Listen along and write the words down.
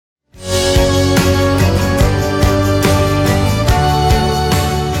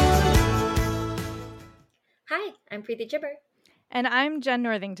Preeti Chibber. And I'm Jen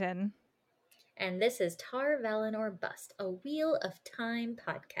Northington. And this is Tar Valon or Bust, a Wheel of Time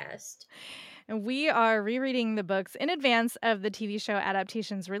podcast. And we are rereading the books in advance of the TV show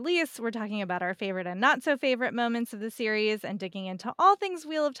adaptation's release. We're talking about our favorite and not so favorite moments of the series and digging into all things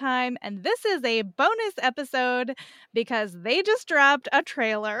Wheel of Time. And this is a bonus episode because they just dropped a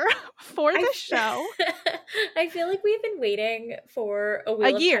trailer for the show. I feel like we've been waiting for a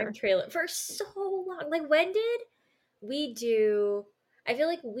Wheel of Time trailer for so long. Like, when did we do... I feel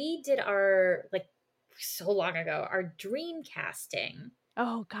like we did our, so long ago, our dream casting.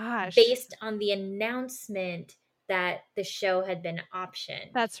 Oh, gosh. Based on the announcement that the show had been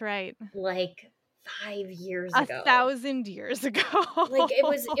optioned. That's right. 5 years ago. 1,000 years ago.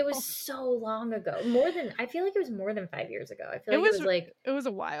 It was so long ago. I feel like it was more than 5 years ago. I feel like it was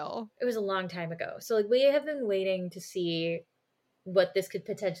a while. It was a long time ago. So we have been waiting to see what this could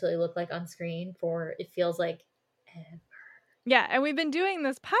potentially look like on screen for, it feels like, ever. Yeah, and we've been doing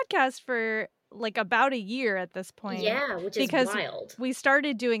this podcast for about a year at this point. Yeah, which is wild. We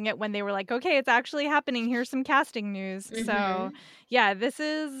started doing it when they were like, okay, it's actually happening. Here's some casting news. Mm-hmm. So yeah, this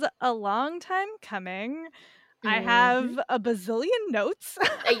is a long time coming. Mm-hmm. I have a bazillion notes.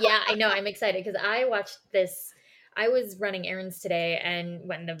 Yeah, I know. I'm excited because I watched this. I was running errands today, and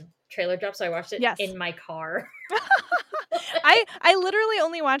when the trailer dropped, so I watched it in my car. I literally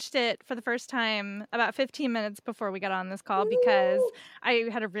only watched it for the first time about 15 minutes before we got on this call because I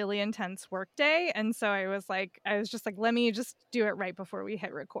had a really intense work day. And so I was just like, let me just do it right before we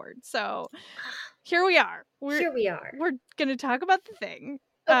hit record. So here we are. We're going to talk about the thing.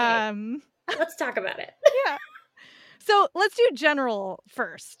 Okay. Let's talk about it. Yeah. So let's do general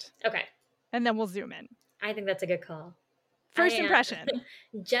first. Okay. And then we'll zoom in. I think that's a good call. First impression.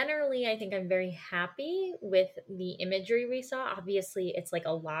 Generally, I think I'm very happy with the imagery we saw. Obviously, it's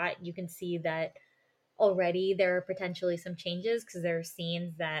a lot. You can see that already there are potentially some changes because there are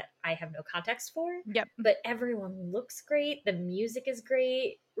scenes that I have no context for. Yep. But everyone looks great. The music is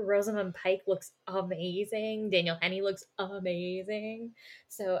great. Rosamund Pike looks amazing. Daniel Henney looks amazing.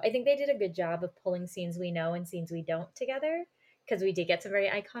 So I think they did a good job of pulling scenes we know and scenes we don't together because we did get some very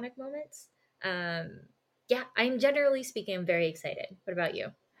iconic moments. Yeah, I'm generally speaking, I'm very excited. What about you?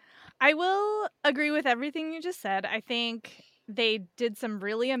 I will agree with everything you just said. I think they did some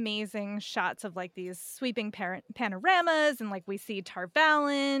really amazing shots of these sweeping panoramas, and we see Tar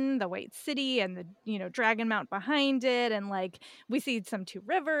Valon, the White City, and the Dragon Mount behind it, and we see some Two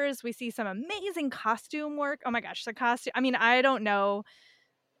Rivers. We see some amazing costume work. Oh my gosh, the costume! I mean, I don't know.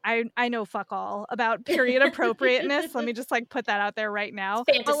 I know fuck all about period appropriateness. Let me just put that out there right now.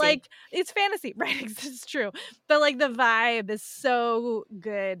 It's fantasy. But it's fantasy, right? It's true. But the vibe is so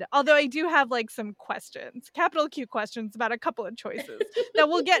good. Although I do have some questions, capital Q questions about a couple of choices that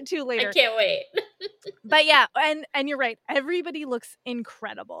we'll get to later. I can't wait. But yeah, and you're right. Everybody looks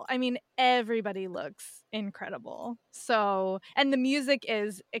incredible. I mean, everybody looks incredible. So, and the music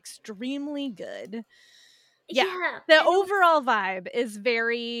is extremely good. Yeah. The overall vibe is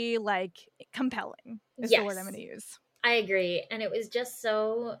very compelling is the word I'm going to use. I agree. And it was just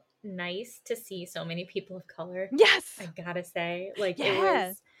so nice to see so many people of color. Yes. I gotta say. It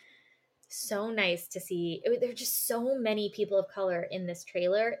was so nice to see. There were just so many people of color in this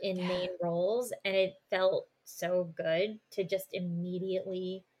trailer in main roles. And it felt so good to just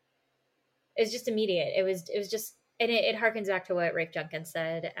immediately... It was just immediate. It was just... And it harkens back to what Rafe Jenkins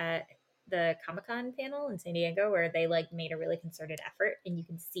said at the Comic-Con panel in San Diego, where they made a really concerted effort and you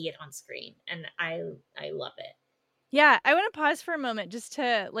can see it on screen, and I love it. Yeah, I want to pause for a moment just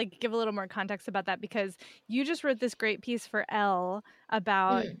to give a little more context about that, because you just wrote this great piece for Elle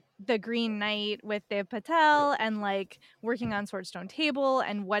about the Green Knight with Dev Patel and working on Swordstone Table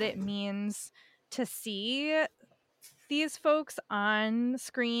and what it means to see these folks on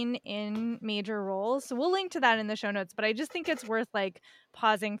screen in major roles. So we'll link to that in the show notes, but I just think it's worth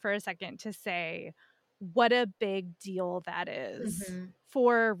pausing for a second to say what a big deal that is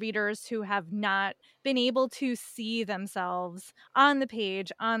for readers who have not been able to see themselves on the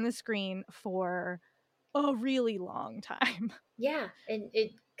page, on the screen for a really long time. Yeah, and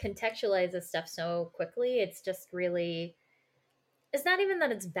it contextualizes stuff so quickly. It's just really... It's not even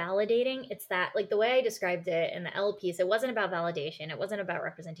that it's validating. It's that, the way I described it in the Elle piece, it wasn't about validation. It wasn't about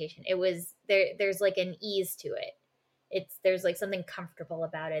representation. It was, there's an ease to it. There's something comfortable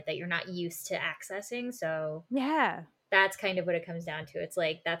about it that you're not used to accessing. So yeah, that's kind of what it comes down to. It's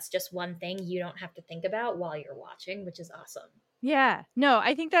that's just one thing you don't have to think about while you're watching, which is awesome. Yeah, no,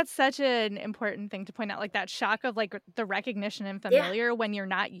 I think that's such an important thing to point out. That shock of the recognition and familiar when you're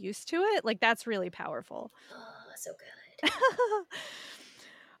not used to it. That's really powerful. Oh, so good.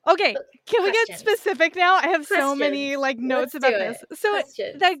 Okay, can we get Questions. specific now? I have so many Questions. notes Let's about do this. it. So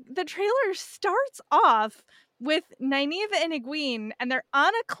Questions. the trailer starts off with Nynaeve and Egwene, and they're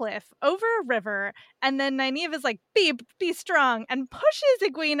on a cliff over a river, and then Nynaeve is like, be strong, and pushes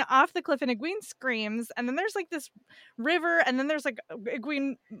Egwene off the cliff, and Egwene screams, and then there's like this river, and then there's like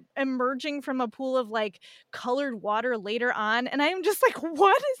Egwene emerging from a pool of like colored water later on, and I'm just like,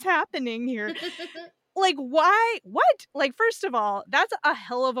 what is happening here? Like, why? What? Like, first of all, that's a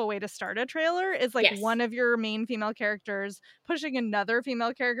hell of a way to start a trailer, is like Yes. one of your main female characters pushing another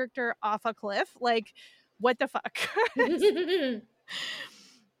female character off a cliff. Like, what the fuck?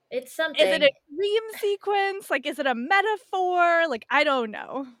 It's something. Is it a dream sequence? Like, is it a metaphor? Like, I don't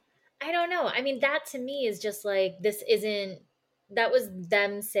know. I don't know. I mean, that to me is just like, this isn't, that was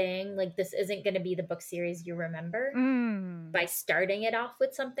them saying, like, this isn't going to be the book series you remember by starting it off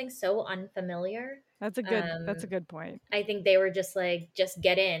with something so unfamiliar. That's a good point. I think they were just like, just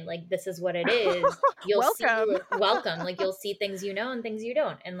get in. Like, this is what it is. You'll welcome. see, welcome. Like, you'll see things you know and things you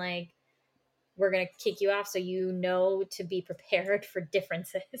don't. And like, we're going to kick you off so you know to be prepared for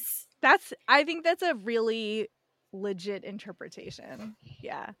differences. I think that's a really legit interpretation.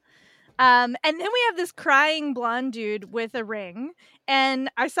 Yeah. And then we have this crying blonde dude with a ring, and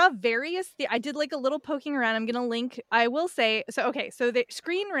I saw various I did like a little poking around. I'm gonna link, I will say, so the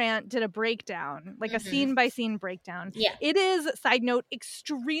Screen Rant did a breakdown, like a scene by scene breakdown. Yeah. It is, side note,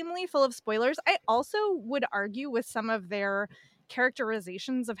 extremely full of spoilers. I also would argue with some of their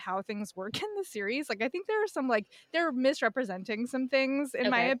characterizations of how things work in the series. Like, I think there are some, like, they're misrepresenting some things in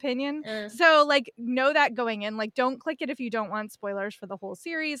my opinion. So like, know that going in. Like, don't click it if you don't want spoilers for the whole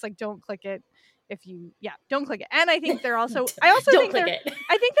series. Like, don't click it if you don't click it. And I think they're also click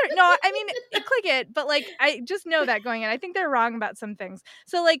it, but like, I just know that going in. I think they're wrong about some things.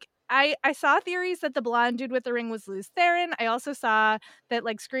 So like, I saw theories that the blonde dude with the ring was Lews Therin. I also saw that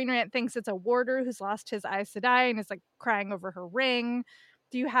like Screen Rant thinks it's a warder who's lost his Aes Sedai and is like crying over her ring.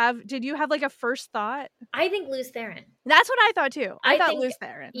 Did you have like a first thought? I think Lews Therin. That's what I thought too. I thought Lews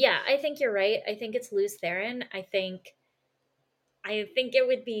Therin. Yeah, I think you're right. I think it's Lews Therin. I think it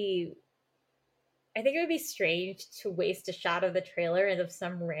would be strange to waste a shot of the trailer and of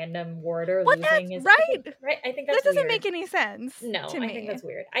some random warder losing his right. Right? I think that's that doesn't weird. make any sense. No, to me. I think that's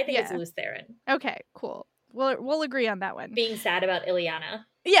weird. I think it's Lews Therin. Okay, cool. We'll agree on that one. Being sad about Ilyana.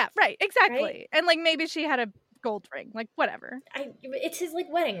 Yeah, right, exactly. Right? And like, maybe she had a gold ring, like, whatever. It's his like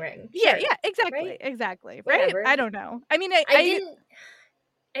wedding ring. Sure. Yeah, exactly. Right? Exactly. Whatever. Right? I don't know. I mean, I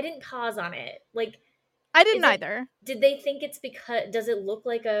didn't pause on it. Like, I didn't either. Did they think it's because, does it look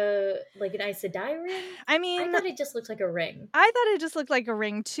like an Aes Sedai ring? I mean, I thought it just looked like a ring. I thought it just looked like a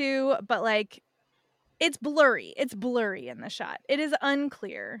ring too, but like, it's blurry. It's blurry in the shot. It is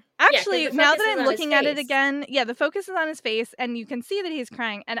unclear. Actually, now that I'm looking at it again, the focus is on his face, and you can see that he's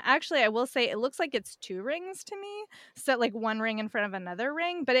crying. And actually, I will say it looks like it's two rings to me. So like one ring in front of another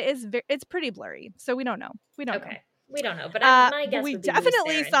ring, but it's pretty blurry. So we don't know. We don't know. We don't know, but my guess we would be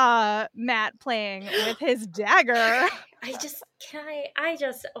definitely saw Matt playing with his dagger.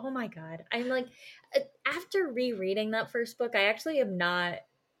 Oh my God. I'm like, after rereading that first book, I actually am not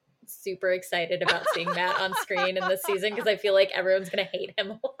super excited about seeing Matt on screen in this season, because I feel like everyone's going to hate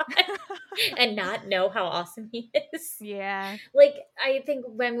him a lot and not know how awesome he is. Yeah. Like, I think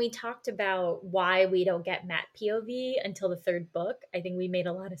when we talked about why we don't get Matt POV until the third book, I think we made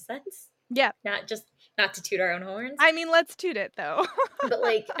a lot of sense. Yeah. Not to toot our own horns. I mean, let's toot it though. But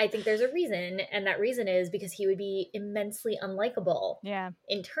like, I think there's a reason, and that reason is because he would be immensely unlikable. Yeah.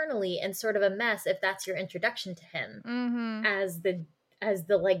 Internally, and sort of a mess if that's your introduction to him. Mm-hmm. As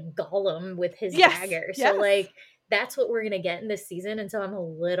the like Gollum with his dagger. So like, that's what we're gonna get in this season, and so I'm a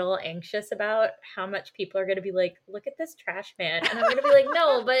little anxious about how much people are gonna be like, look at this trash man, and I'm gonna be like,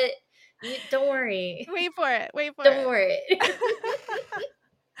 no, but don't worry. Wait for it. Don't worry.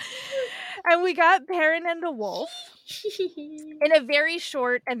 And we got Perrin and a wolf in a very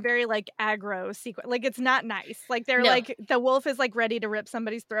short and very like aggro sequence. Like, it's not nice. Like, they're like, the wolf is like ready to rip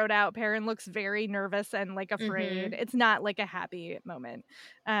somebody's throat out. Perrin looks very nervous and like afraid. It's not like a happy moment.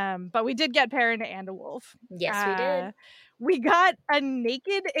 But we did get Perrin and a wolf. Yes, we did. We got a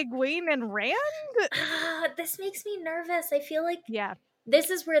naked Egwene and Rand. This makes me nervous. I feel like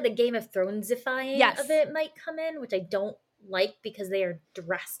this is where the Game of Thrones-ifying of it might come in, which I don't like, because they are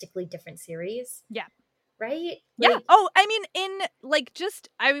drastically different series. Yeah. Right? Yeah. Oh, I mean,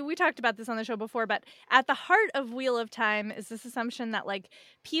 we talked about this on the show before, but at the heart of Wheel of Time is this assumption that like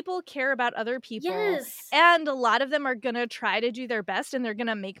people care about other people, Yes. and a lot of them are gonna try to do their best, and they're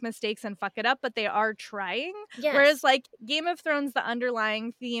gonna make mistakes and fuck it up, but they are trying. Yes. Whereas like Game of Thrones, the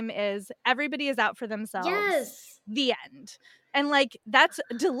underlying theme is everybody is out for themselves. Yes. The end. And like that's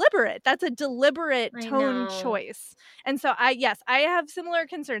deliberate. That's a deliberate tone choice. And so I have similar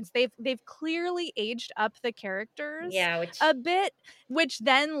concerns. They've clearly aged up the characters a bit, which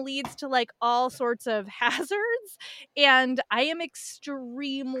then leads to like all sorts of hazards. And I am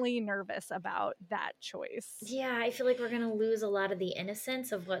extremely nervous about that choice. Yeah, I feel like we're gonna lose a lot of the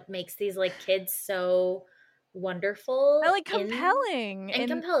innocence of what makes these like kids so wonderful and like compelling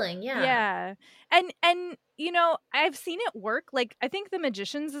and compelling. Yeah. And you know, I've seen it work. Like I think The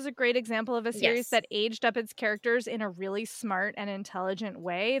Magicians is a great example of a series that aged up its characters in a really smart and intelligent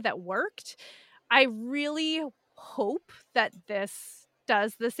way that worked. I really hope that this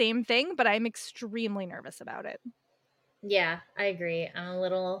does the same thing, but I'm extremely nervous about it. Yeah, I agree. I'm a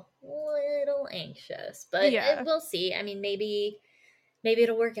little anxious, but we'll see. I mean, maybe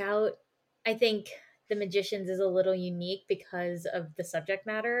it'll work out. I think The Magicians is a little unique because of the subject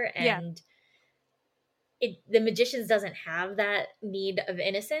matter, and The Magicians doesn't have that need of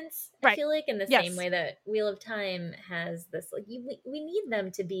innocence. I feel like in the same way that Wheel of Time has this, like we need them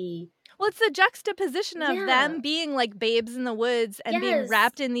to be. Well, it's the juxtaposition of them being like babes in the woods and being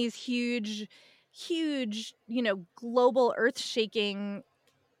wrapped in these huge, you know, global earth-shaking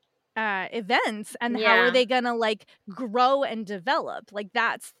events, and how are they gonna like grow and develop? Like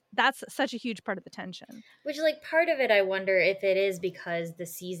that's such a huge part of the tension. Which, like, part of it, I wonder if it is because the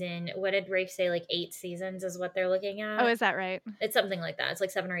season. What did Rafe say? Like 8 seasons is what they're looking at. Oh, is that right? It's something like that. It's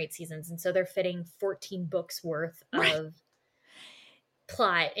like 7 or 8 seasons, and so they're fitting 14 books worth of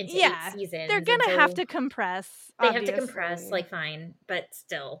plot into 8 seasons. They're gonna have to compress. They have to compress, like, fine, but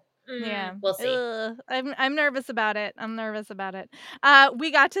still. We'll see. I'm nervous about it.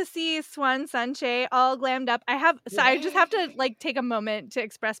 We got to see Swan Sanche all glammed up. I just have to like take a moment to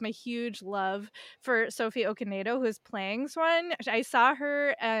express my huge love for Sophie Okonedo, who is playing Swan. I saw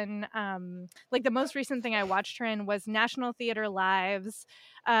her, and like the most recent thing I watched her in was National Theatre Live's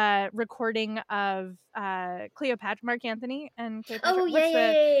recording of Cleopatra, Mark Anthony and Cleopatra. Oh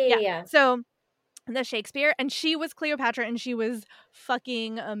yeah. So the Shakespeare, and she was Cleopatra, and she was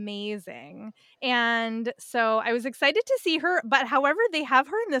fucking amazing. And so I was excited to see her, but however, they have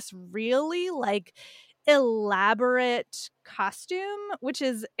her in this really like elaborate costume, which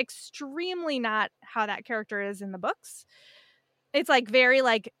is extremely not how that character is in the books. It's like very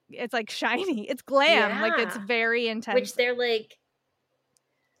like, it's like shiny, it's glam, like it's very intense. Which they're like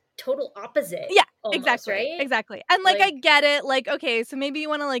total opposite. Yeah, almost, exactly. Right? Exactly. And like I get it. Like, okay, so maybe you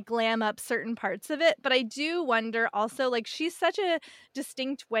want to like glam up certain parts of it, but I do wonder also, like, she's such a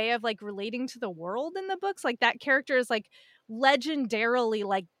distinct way of like relating to the world in the books. Like that character is like legendarily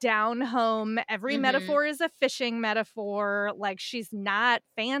like down home. Every metaphor is a fishing metaphor. Like she's not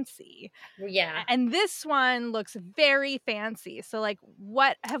fancy. Yeah. And this one looks very fancy. So like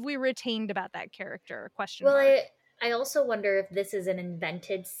what have we retained about that character? Question mark. I also wonder if this is an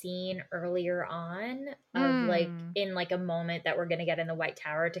invented scene earlier on of like in like a moment that we're going to get in the White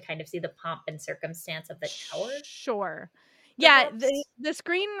Tower to kind of see the pomp and circumstance of the tower. Sure. Yeah, the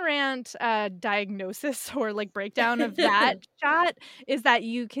Screen Rant diagnosis or like breakdown of that shot is that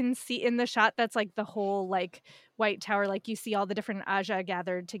you can see in the shot that's like the whole like White Tower, like you see all the different Aja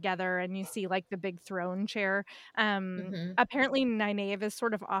gathered together, and you see like the big throne chair. Apparently Nynaeve is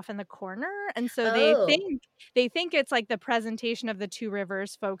sort of off in the corner, and so they think it's like the presentation of the Two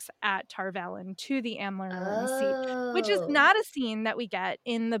Rivers folks at Tar Valon to the Amlin seat, which is not a scene that we get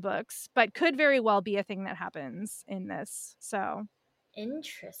in the books, but could very well be a thing that happens in this. So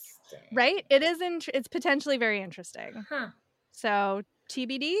interesting, right? It is. It's potentially very interesting. So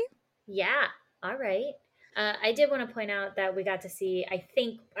TBD. Yeah. All right. I did want to point out that we got to see. I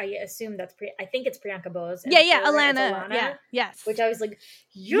assume that's I think it's Priyanka Bose. Yeah, Alana. Yeah, yes. Which I was like,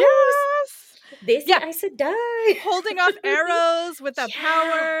 yes. They see Aes Sedai holding off arrows with a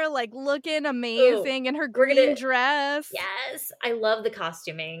power, like looking amazing in her green dress. Yes, I love the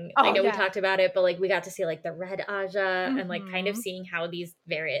costuming. I know we talked about it, but like we got to see like the red Aja and like kind of seeing how these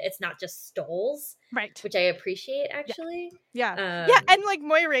it's not just stoles, right? Which I appreciate actually. Yeah, and like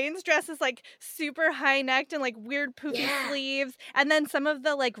Moiraine's dress is like super high necked and like weird poofy sleeves, and then some of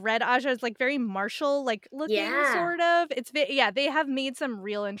the like red Aja is like very martial like looking sort of. It's they have made some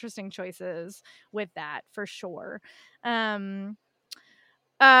real interesting choices with that for sure. I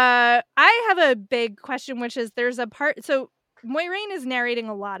have a big question, which is there's a part, so Moiraine is narrating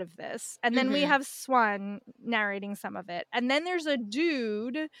a lot of this, and then we have Swan narrating some of it, and then there's a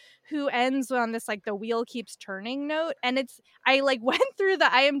dude who ends on this like the wheel keeps turning note, and I like went through the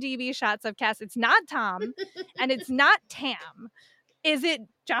IMDb shots of cast. It's not Tom, and it's not Tam. Is it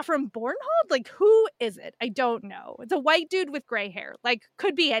Joffrey Bornhold? Like, who is it? I don't know. It's a white dude with gray hair. Like,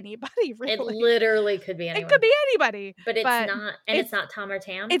 could be anybody, really. It literally could be anyone. It could be anybody. But it's not, and it's not Tom or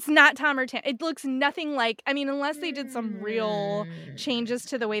Tam? It's not Tom or Tam. It looks nothing like, I mean, unless they did some real changes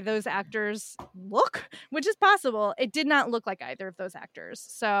to the way those actors look, which is possible. It did not look like either of those actors.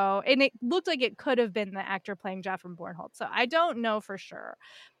 So, and it looked like it could have been the actor playing Joffrey Bornhold. So I don't know for sure,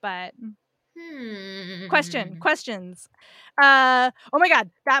 but... Questions. Oh my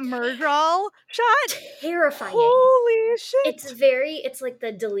god, that Myrddraal shot, terrifying. Holy shit. It's like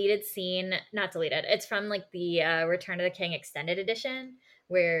the deleted scene, not deleted. It's from like the Return of the King extended edition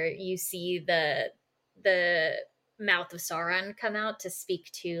where you see the mouth of Sauron come out to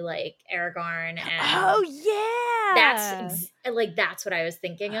speak to like Aragorn, and oh yeah, that's what I was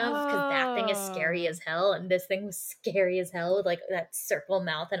thinking of, because that thing is scary as hell, and this thing was scary as hell with like that circle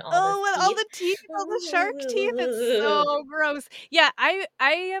mouth and all the teeth, all the shark teeth. It's so gross. Yeah, I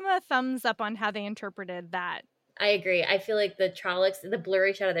am a thumbs up on how they interpreted that. I agree. I feel like the Trollocs, the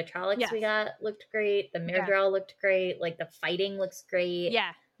blurry shot of the Trollocs we got looked great. The Myrddraal looked great. Like the fighting looks great.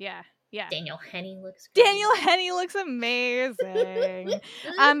 Yeah. Daniel Henney looks great. Daniel Henney looks amazing.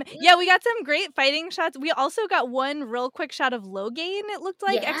 Yeah, we got some great fighting shots. We also got one real quick shot of Logain, it looked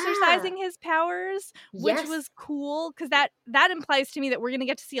like, exercising his powers, which was cool, because that implies to me that we're going to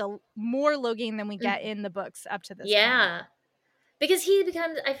get to see more Logain than we get in the books up to this point. Because he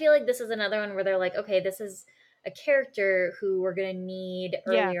becomes, I feel like this is another one where they're like, okay, this is a character who we're going to need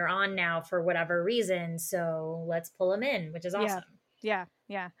earlier on now for whatever reason, so let's pull him in, which is awesome. Yeah.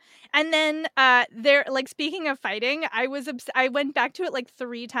 And then there, like, speaking of fighting, I went back to it like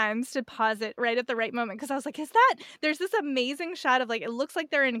 3 times to pause it right at the right moment, because I was like, there's this amazing shot of like, it looks like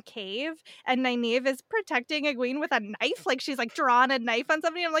they're in a cave and Nynaeve is protecting Egwene with a knife, like she's like drawn a knife on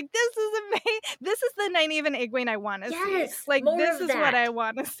something. I'm like, this is amazing. This is the Nynaeve and Egwene I want to see. Like, this is what I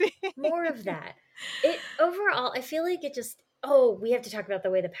want to see. More of that. Overall, I feel like it just, we have to talk about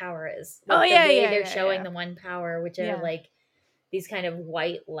the way the power is. Like, the way they're showing the one power, which are like these kind of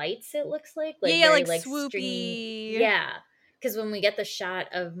white lights, it looks like very, like swoopy. Because when we get the shot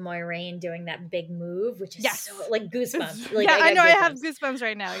of Moiraine doing that big move, which is so, like, goosebumps. Like, I know, I have goosebumps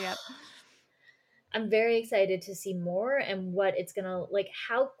right now. I'm very excited to see more, and what it's gonna, like,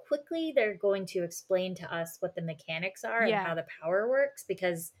 how quickly they're going to explain to us what the mechanics are and how the power works,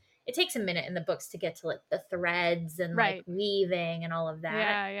 because it takes a minute in the books to get to like the threads and like weaving and all of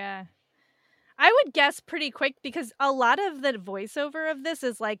that. I would guess pretty quick, because a lot of the voiceover of this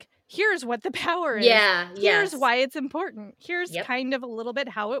is like, here's what the power is. Here's why it's important. Here's kind of a little bit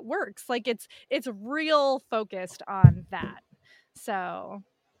how it works. Like, it's real focused on that. So,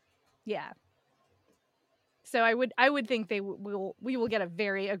 yeah. So I would think we will get a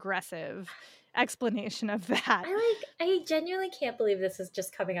very aggressive explanation of that. I genuinely can't believe this is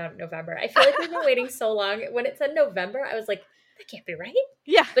just coming out in November. I feel like we've been waiting so long. When it said November, I was like, that can't be right.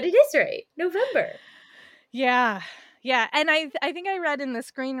 Yeah. But it is right. November. Yeah. And I think I read in the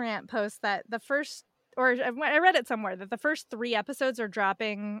Screen Rant post that the first, or I read it somewhere, that the first 3 episodes are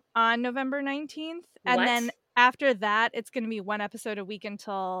dropping on November 19th. And then after that, it's going to be 1 episode a week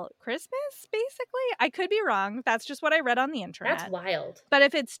until Christmas, basically. I could be wrong. That's just what I read on the internet. That's wild. But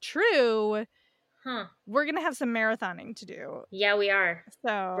if it's true... we're going to have some marathoning to do. Yeah, we are.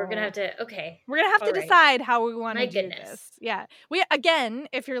 So we're going to have to, We're going to have to decide how we want to do this. Yeah. Again,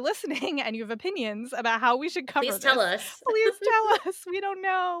 if you're listening and you have opinions about how we should cover this. Please tell us. Please tell us. We don't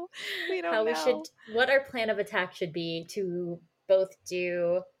know. What our plan of attack should be to both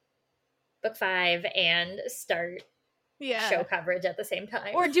do book 5 and start show coverage at the same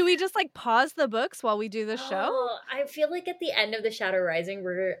time. Or do we just like pause the books while we do the show? I feel like at the end of the Shadow Rising,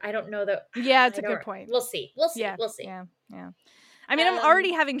 I don't know that. Yeah, it's a good point. We'll see. Yeah. I mean, I'm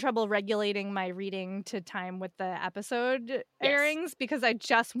already having trouble regulating my reading to time with the episode airings, because I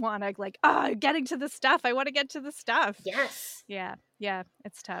just want to getting to the stuff. I want to get to the stuff. Yes. Yeah.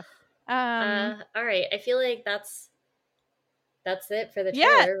 It's tough. All right. I feel like that's it for the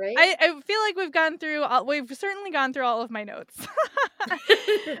trailer, right? I feel like we've certainly gone through all of my notes.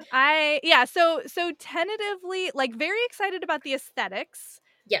 So tentatively, like, very excited about the aesthetics.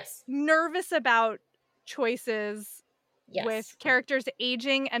 Yes. Nervous about choices with characters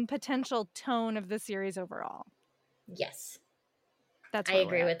aging and potential tone of the series overall. Yes. I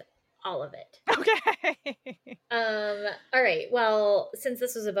agree with all of it. Okay. All right. Well, since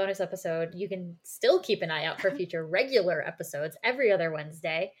this was a bonus episode, you can still keep an eye out for future regular episodes every other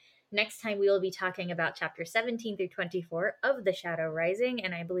Wednesday. Next time, we will be talking about chapter 17 through 24 of The Shadow Rising,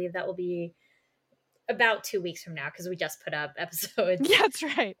 and I believe that will be about 2 weeks from now because we just put up episodes. Yeah, that's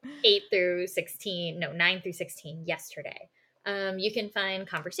right. 9 through 16 yesterday. You can find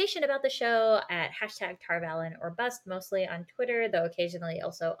conversation about the show at hashtag Tarvalin or Bust, mostly on Twitter, though occasionally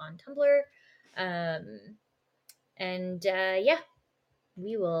also on Tumblr. Yeah,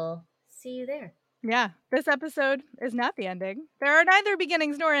 we will see you there. Yeah, this episode is not the ending. There are neither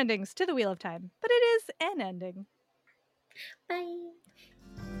beginnings nor endings to the Wheel of Time, but it is an ending. Bye.